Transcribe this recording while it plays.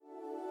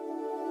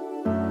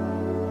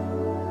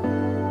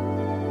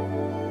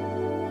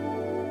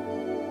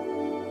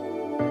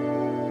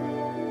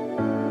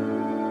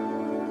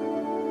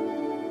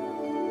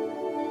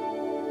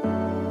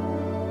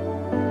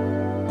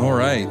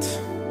right.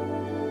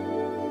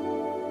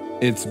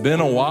 It's been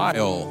a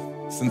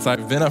while since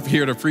I've been up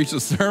here to preach a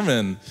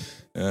sermon.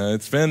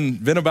 It's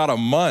been about a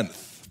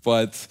month,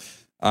 but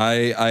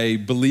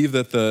I believe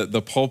that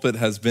the pulpit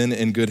has been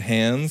in good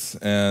hands,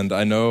 and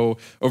I know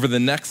over the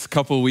next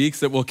couple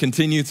weeks it will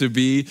continue to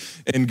be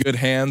in good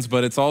hands,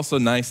 but it's also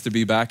nice to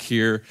be back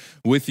here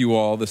with you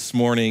all this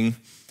morning.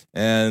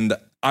 And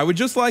I would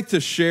just like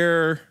to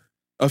share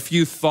a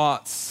few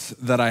thoughts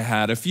that I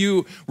had, a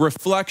few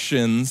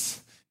reflections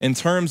in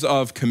terms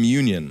of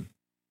communion.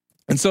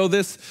 And so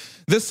this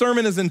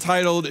sermon is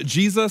entitled,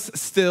 Jesus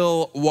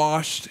Still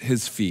Washed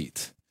His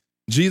Feet.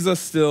 Jesus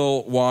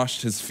still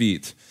washed his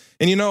feet.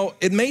 And you know,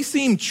 it may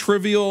seem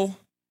trivial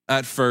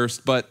at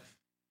first, but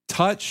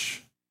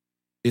touch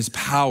is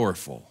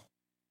powerful.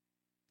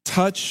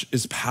 Touch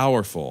is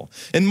powerful.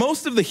 And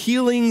most of the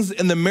healings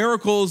and the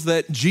miracles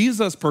that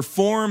Jesus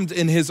performed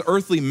in his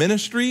earthly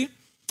ministry,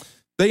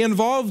 they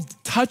involved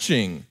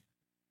touching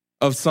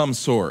of some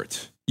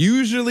sort.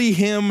 Usually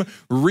him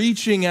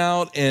reaching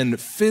out and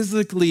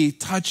physically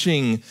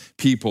touching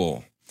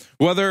people,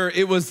 whether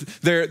it was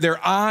their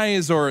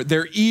eyes or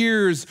their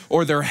ears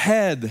or their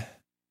head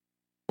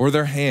or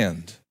their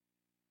hand.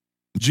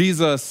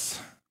 Jesus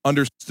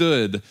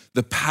understood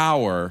the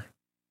power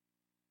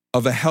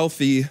of a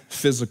healthy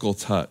physical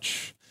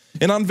touch.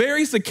 And on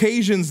various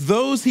occasions,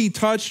 those he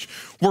touched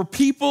were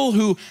people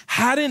who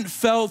hadn't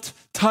felt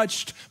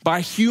touched by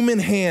human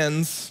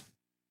hands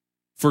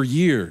for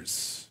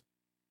years.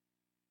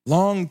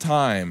 Long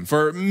time,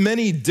 for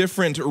many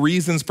different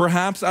reasons,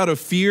 perhaps out of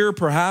fear,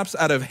 perhaps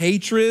out of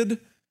hatred.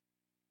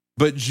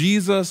 But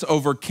Jesus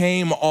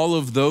overcame all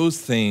of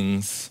those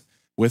things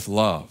with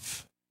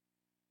love.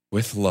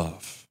 With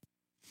love.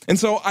 And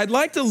so I'd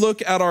like to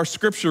look at our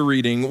scripture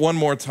reading one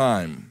more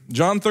time.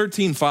 John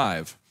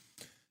 13:5.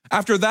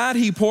 After that,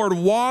 he poured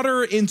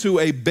water into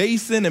a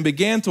basin and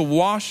began to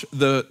wash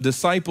the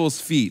disciples'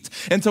 feet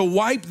and to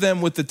wipe them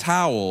with the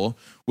towel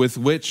with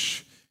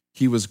which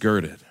he was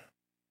girded.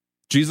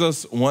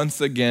 Jesus, once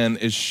again,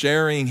 is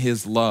sharing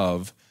his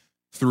love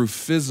through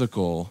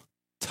physical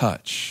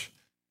touch.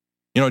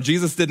 You know,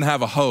 Jesus didn't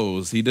have a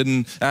hose. He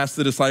didn't ask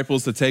the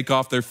disciples to take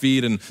off their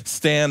feet and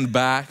stand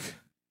back.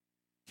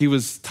 He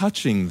was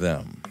touching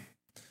them.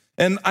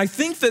 And I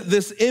think that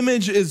this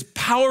image is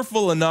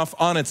powerful enough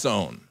on its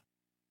own.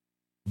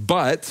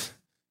 But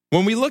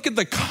when we look at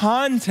the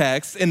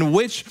context in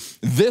which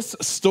this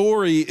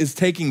story is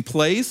taking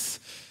place,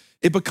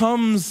 it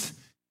becomes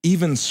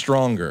even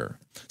stronger.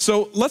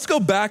 So let's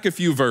go back a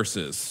few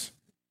verses.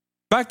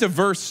 Back to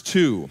verse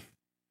 2.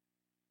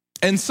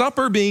 And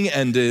supper being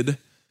ended,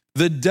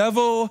 the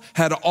devil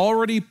had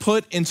already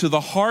put into the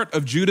heart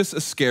of Judas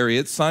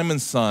Iscariot,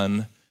 Simon's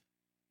son,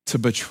 to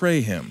betray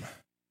him.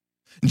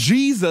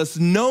 Jesus,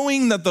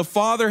 knowing that the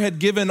Father had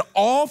given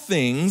all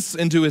things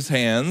into his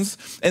hands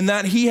and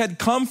that he had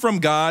come from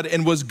God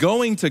and was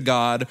going to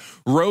God,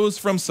 rose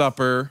from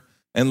supper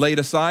and laid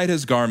aside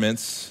his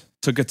garments,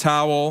 took a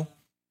towel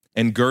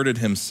and girded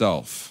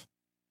himself.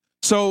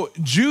 So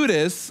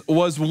Judas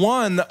was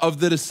one of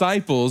the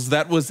disciples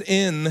that was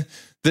in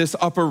this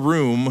upper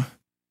room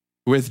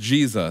with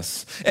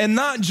Jesus. And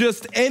not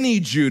just any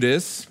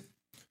Judas,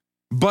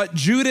 but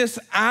Judas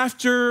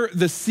after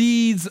the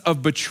seeds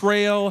of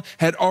betrayal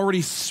had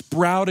already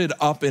sprouted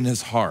up in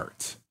his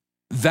heart.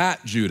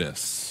 That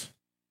Judas.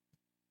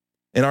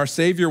 And our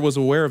Savior was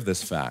aware of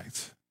this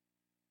fact.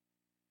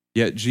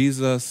 Yet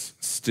Jesus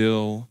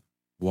still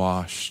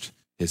washed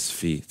his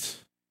feet.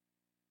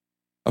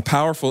 A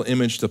powerful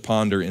image to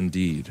ponder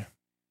indeed.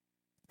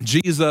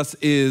 Jesus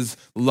is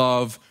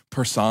love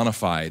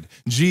personified.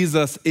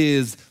 Jesus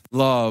is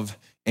love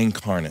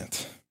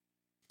incarnate.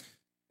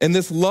 And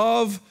this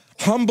love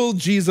humbled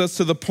Jesus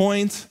to the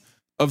point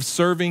of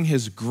serving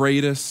his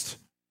greatest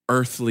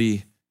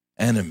earthly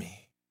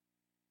enemy.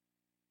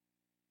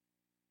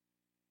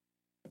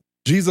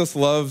 Jesus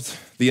loved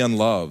the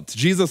unloved.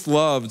 Jesus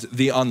loved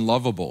the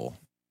unlovable.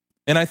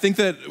 And I think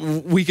that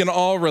we can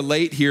all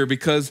relate here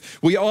because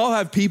we all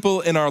have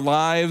people in our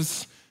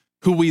lives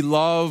who we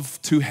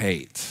love to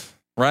hate,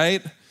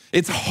 right?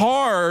 It's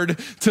hard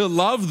to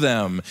love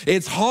them.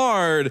 It's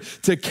hard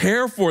to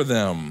care for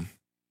them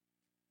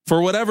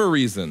for whatever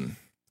reason.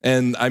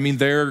 And I mean,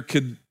 there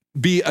could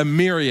be a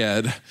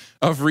myriad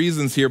of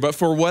reasons here, but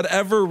for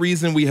whatever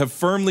reason, we have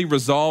firmly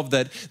resolved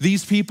that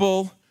these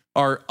people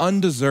are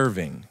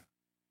undeserving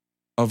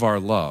of our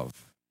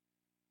love.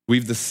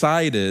 We've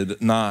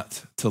decided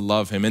not to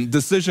love him. And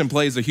decision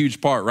plays a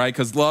huge part, right?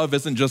 Because love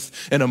isn't just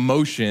an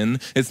emotion.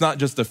 It's not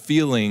just a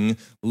feeling.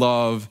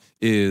 Love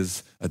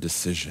is a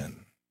decision.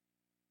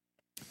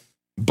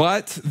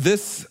 But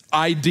this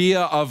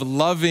idea of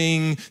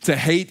loving to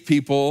hate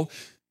people,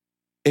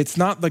 it's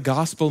not the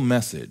gospel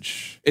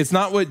message. It's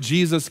not what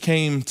Jesus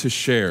came to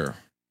share.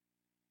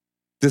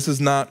 This is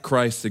not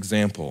Christ's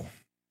example.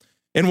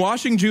 In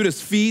washing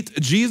Judas' feet,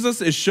 Jesus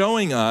is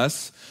showing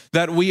us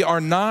that we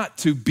are not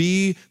to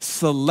be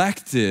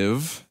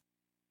selective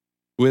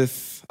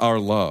with our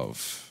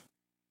love.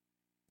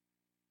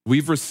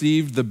 We've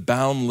received the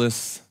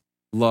boundless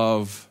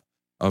love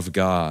of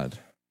God.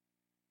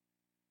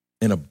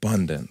 in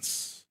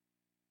abundance.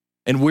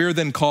 And we're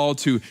then called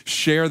to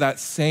share that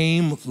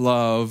same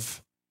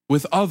love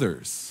with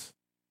others.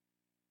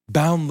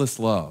 Boundless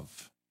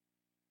love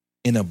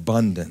in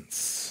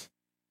abundance.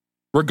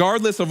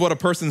 Regardless of what a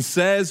person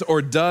says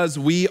or does,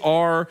 we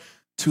are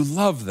to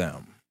love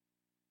them.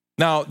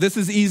 Now, this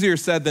is easier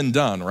said than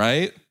done,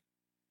 right?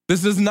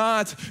 This is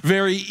not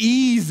very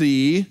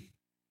easy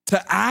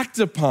to act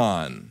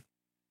upon.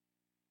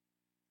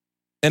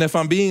 And if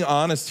I'm being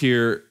honest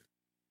here,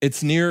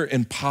 it's near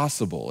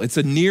impossible. It's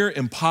a near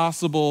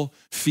impossible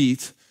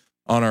feat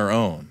on our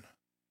own.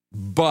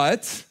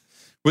 But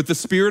with the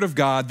Spirit of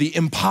God, the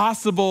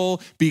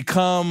impossible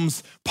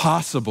becomes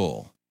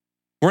possible.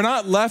 We're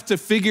not left to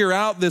figure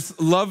out this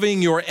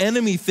loving your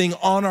enemy thing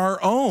on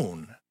our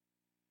own.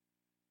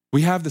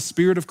 We have the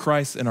Spirit of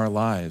Christ in our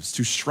lives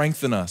to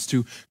strengthen us,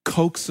 to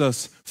coax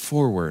us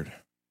forward.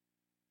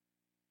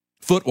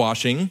 Foot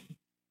washing,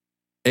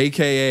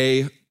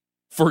 AKA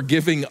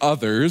forgiving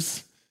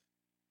others,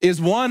 is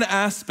one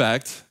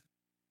aspect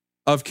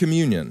of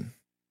communion.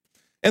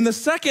 And the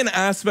second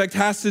aspect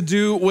has to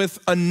do with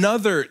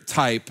another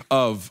type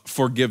of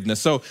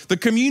forgiveness. So the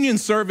communion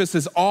service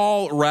is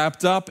all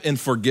wrapped up in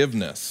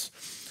forgiveness.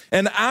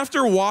 And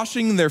after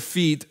washing their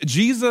feet,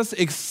 Jesus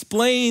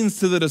explains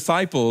to the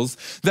disciples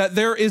that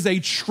there is a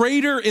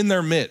traitor in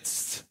their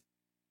midst.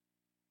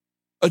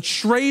 A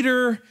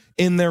traitor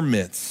in their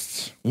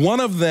midst. One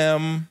of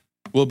them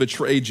will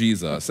betray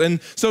Jesus.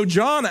 And so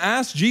John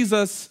asked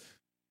Jesus,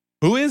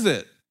 who is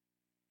it?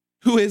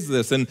 Who is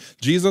this? And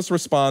Jesus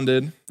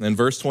responded in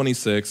verse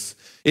 26,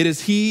 it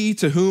is he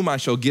to whom I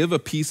shall give a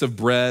piece of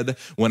bread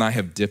when I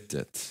have dipped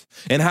it.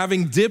 And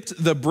having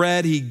dipped the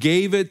bread, he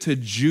gave it to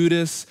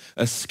Judas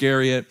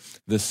Iscariot,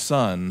 the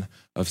son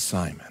of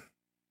Simon.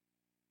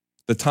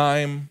 The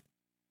time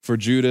for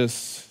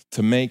Judas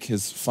to make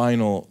his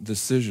final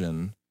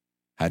decision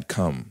had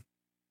come.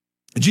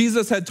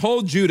 Jesus had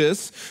told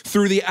Judas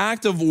through the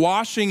act of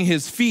washing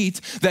his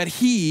feet that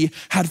he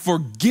had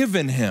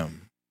forgiven him.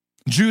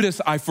 Judas,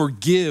 I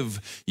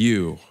forgive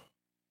you.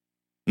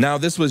 Now,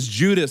 this was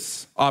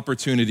Judas'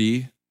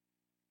 opportunity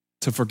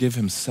to forgive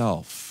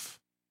himself.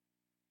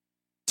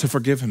 To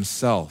forgive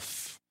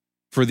himself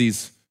for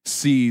these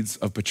seeds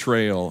of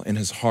betrayal in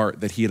his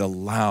heart that he had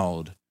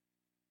allowed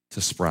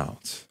to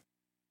sprout.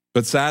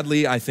 But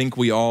sadly, I think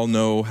we all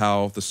know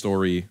how the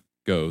story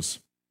goes.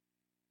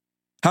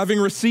 Having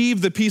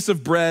received the piece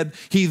of bread,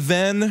 he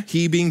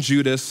being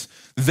Judas,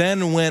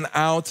 then went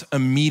out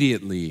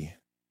immediately.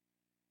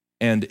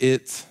 And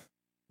it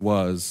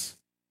was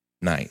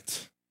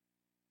night.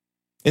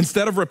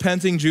 Instead of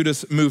repenting,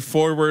 Judas moved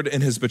forward in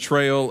his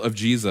betrayal of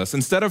Jesus.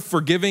 Instead of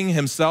forgiving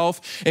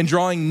himself and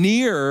drawing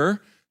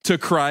near to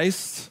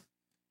Christ,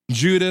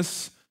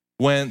 Judas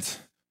went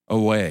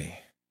away.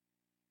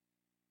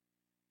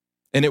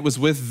 And it was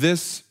with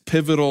this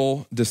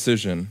pivotal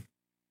decision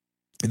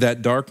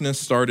that darkness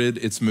started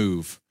its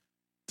move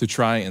to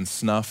try and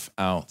snuff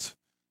out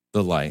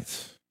the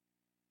light.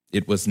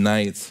 It was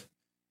night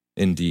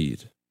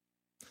indeed.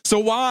 So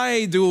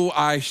why do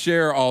I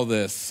share all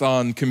this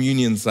on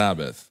Communion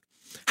Sabbath?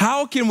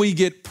 How can we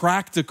get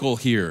practical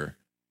here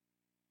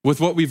with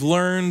what we've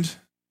learned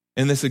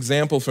in this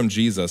example from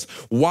Jesus?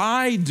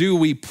 Why do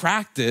we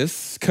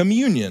practice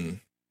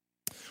communion?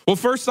 Well,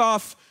 first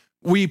off,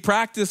 we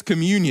practice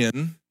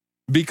communion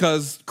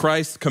because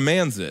Christ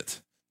commands it.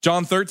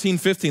 John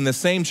 13:15, the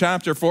same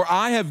chapter, for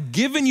I have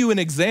given you an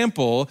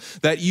example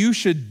that you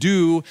should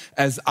do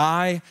as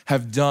I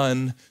have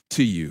done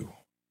to you.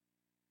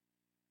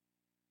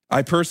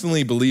 I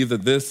personally believe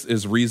that this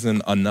is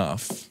reason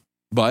enough,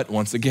 but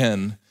once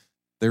again,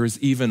 there is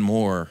even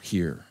more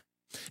here.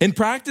 In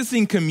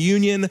practicing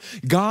communion,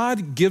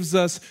 God gives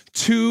us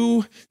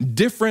two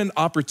different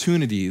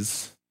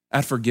opportunities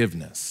at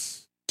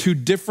forgiveness. Two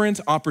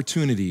different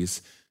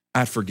opportunities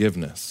at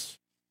forgiveness.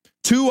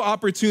 Two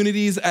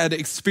opportunities at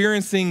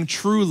experiencing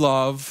true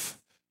love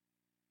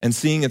and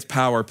seeing its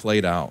power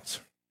played out.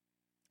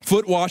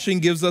 Foot washing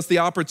gives us the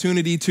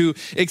opportunity to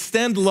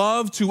extend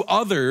love to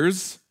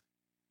others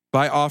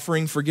by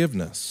offering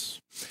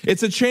forgiveness.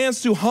 It's a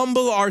chance to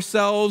humble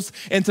ourselves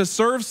and to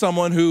serve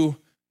someone who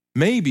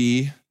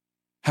maybe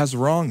has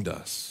wronged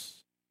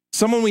us.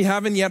 Someone we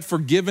haven't yet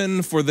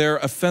forgiven for their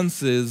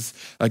offenses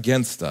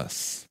against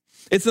us.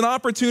 It's an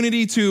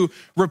opportunity to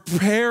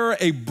repair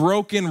a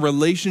broken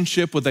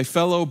relationship with a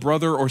fellow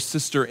brother or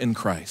sister in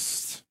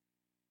Christ.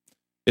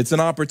 It's an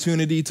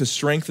opportunity to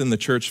strengthen the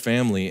church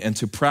family and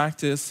to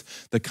practice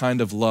the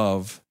kind of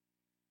love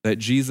that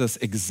Jesus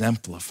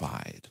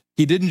exemplified.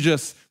 He didn't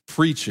just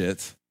preach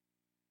it,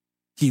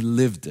 he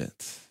lived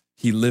it.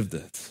 He lived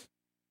it.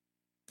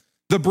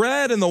 The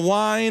bread and the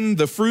wine,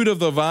 the fruit of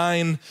the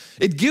vine,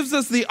 it gives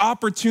us the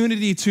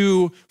opportunity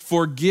to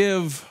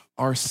forgive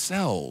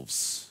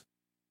ourselves.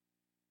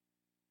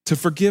 To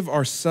forgive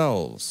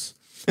ourselves.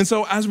 And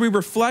so as we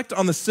reflect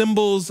on the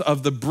symbols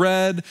of the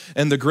bread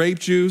and the grape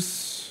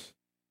juice,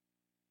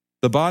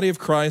 the body of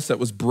Christ that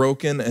was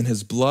broken and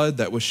his blood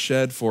that was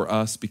shed for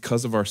us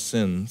because of our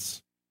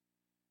sins,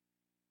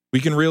 we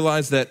can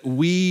realize that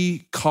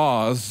we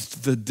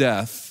caused the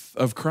death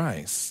of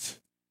Christ.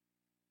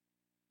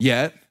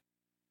 Yet,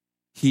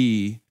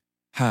 he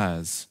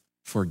has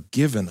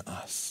forgiven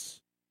us.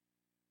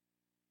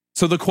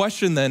 So the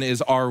question then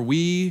is, are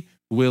we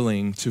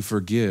willing to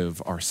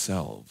forgive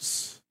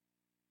ourselves?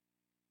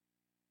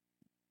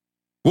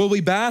 Will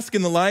we bask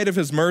in the light of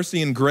his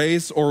mercy and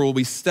grace, or will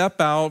we step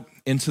out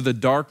into the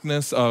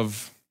darkness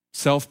of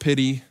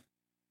self-pity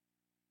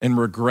and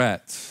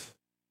regret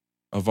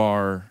of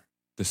our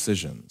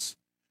decisions?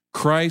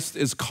 Christ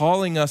is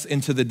calling us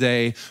into the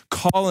day,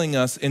 calling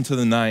us into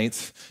the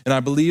night, and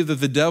I believe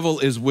that the devil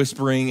is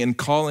whispering and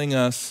calling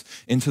us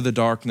into the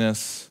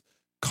darkness,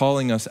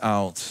 calling us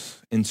out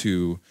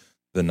into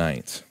the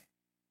night.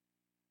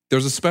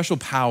 There's a special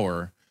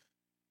power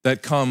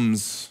that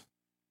comes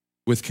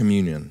with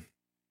communion.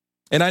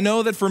 And I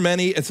know that for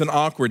many, it's an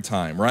awkward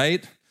time,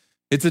 right?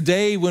 It's a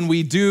day when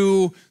we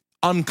do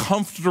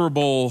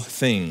uncomfortable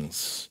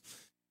things.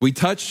 We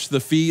touch the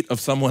feet of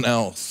someone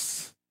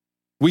else.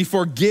 We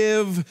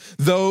forgive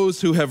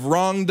those who have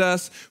wronged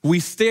us.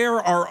 We stare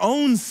our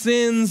own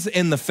sins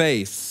in the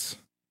face,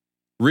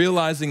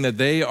 realizing that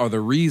they are the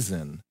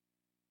reason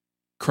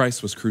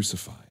Christ was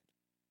crucified.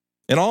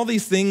 And all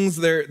these things,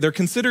 they're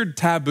considered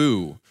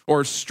taboo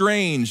or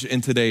strange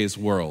in today's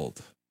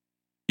world.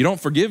 You don't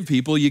forgive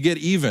people, you get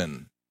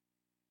even.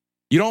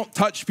 You don't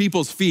touch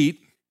people's feet,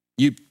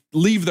 you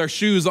leave their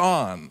shoes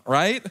on,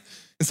 right?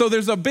 And so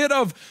there's a bit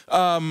of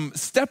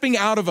stepping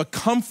out of a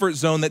comfort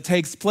zone that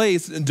takes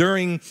place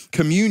during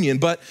communion,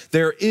 but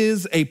there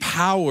is a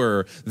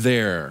power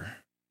there.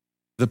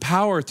 The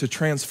power to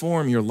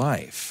transform your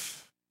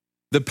life.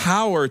 The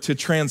power to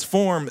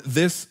transform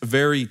this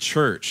very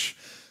church.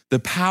 The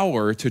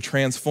power to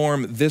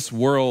transform this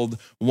world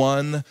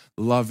one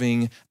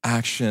loving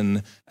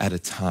action at a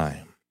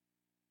time.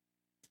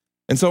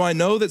 And so I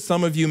know that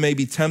some of you may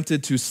be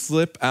tempted to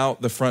slip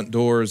out the front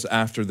doors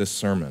after this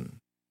sermon.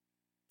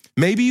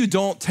 Maybe you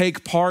don't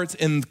take part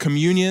in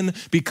communion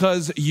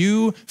because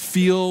you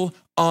feel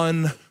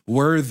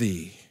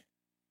unworthy.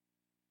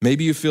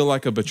 Maybe you feel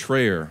like a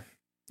betrayer,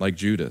 like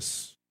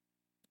Judas.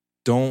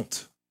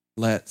 Don't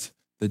let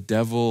the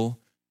devil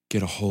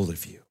get a hold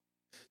of you.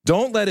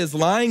 Don't let his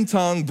lying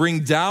tongue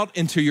bring doubt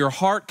into your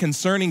heart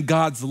concerning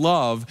God's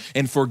love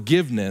and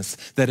forgiveness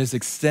that is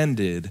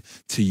extended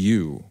to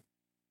you.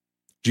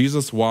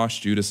 Jesus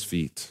washed Judas'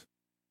 feet,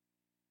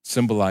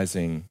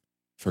 symbolizing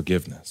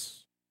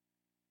forgiveness.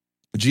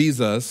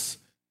 Jesus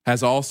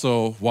has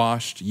also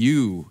washed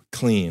you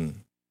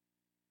clean.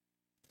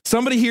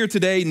 Somebody here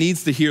today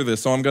needs to hear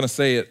this, so I'm going to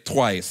say it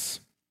twice.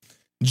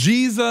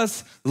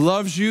 Jesus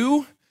loves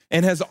you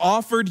and has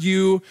offered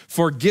you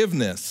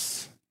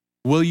forgiveness.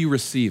 Will you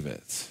receive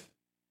it?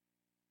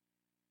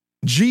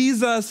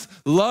 Jesus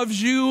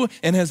loves you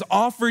and has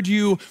offered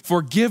you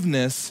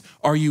forgiveness.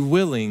 Are you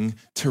willing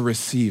to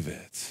receive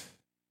it?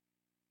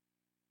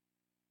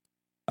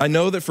 I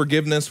know that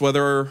forgiveness,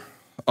 whether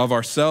of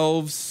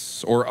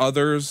ourselves or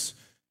others,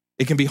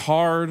 it can be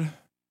hard,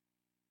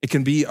 it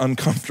can be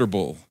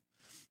uncomfortable.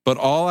 But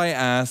all I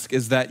ask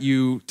is that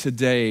you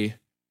today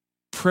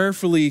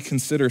prayerfully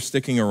consider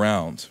sticking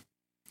around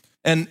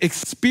and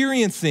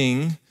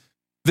experiencing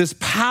this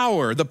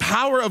power, the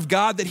power of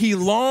God that he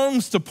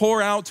longs to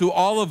pour out to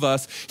all of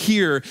us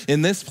here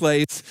in this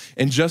place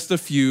in just a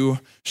few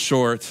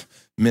short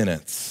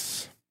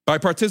minutes. By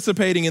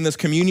participating in this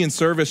communion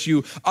service,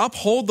 you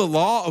uphold the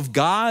law of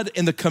God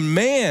and the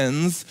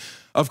commands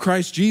of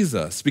Christ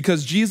Jesus,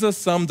 because Jesus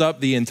summed up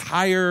the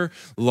entire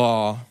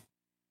law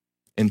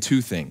in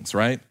two things,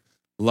 right?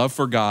 Love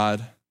for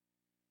God,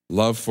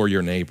 love for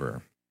your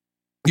neighbor.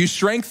 You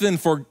strengthen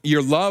for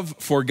your love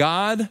for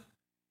God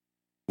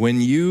when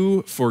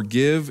you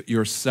forgive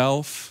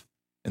yourself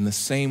in the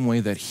same way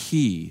that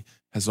he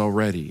has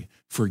already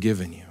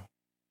forgiven you.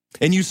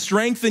 And you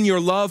strengthen your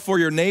love for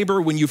your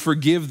neighbor when you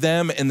forgive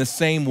them in the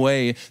same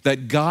way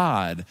that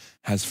God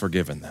has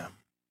forgiven them.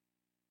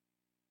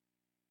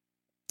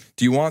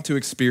 Do you want to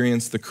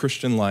experience the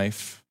Christian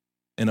life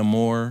in a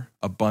more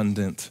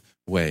abundant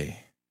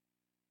way?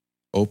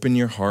 Open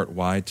your heart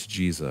wide to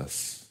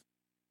Jesus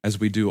as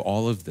we do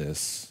all of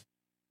this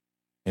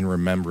in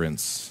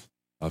remembrance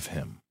of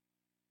him.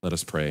 Let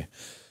us pray.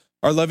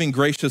 Our loving,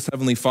 gracious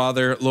Heavenly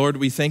Father, Lord,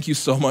 we thank you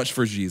so much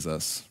for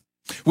Jesus.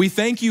 We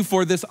thank you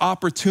for this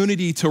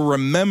opportunity to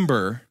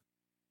remember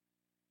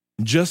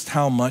just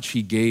how much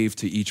he gave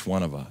to each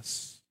one of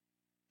us.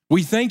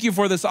 We thank you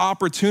for this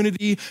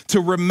opportunity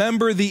to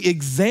remember the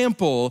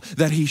example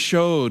that he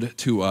showed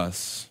to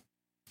us,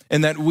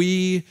 and that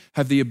we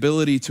have the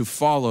ability to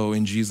follow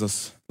in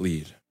Jesus'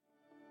 lead.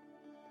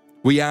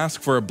 We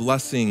ask for a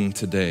blessing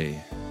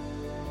today,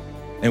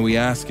 and we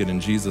ask it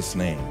in Jesus'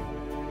 name.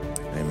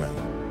 Amen.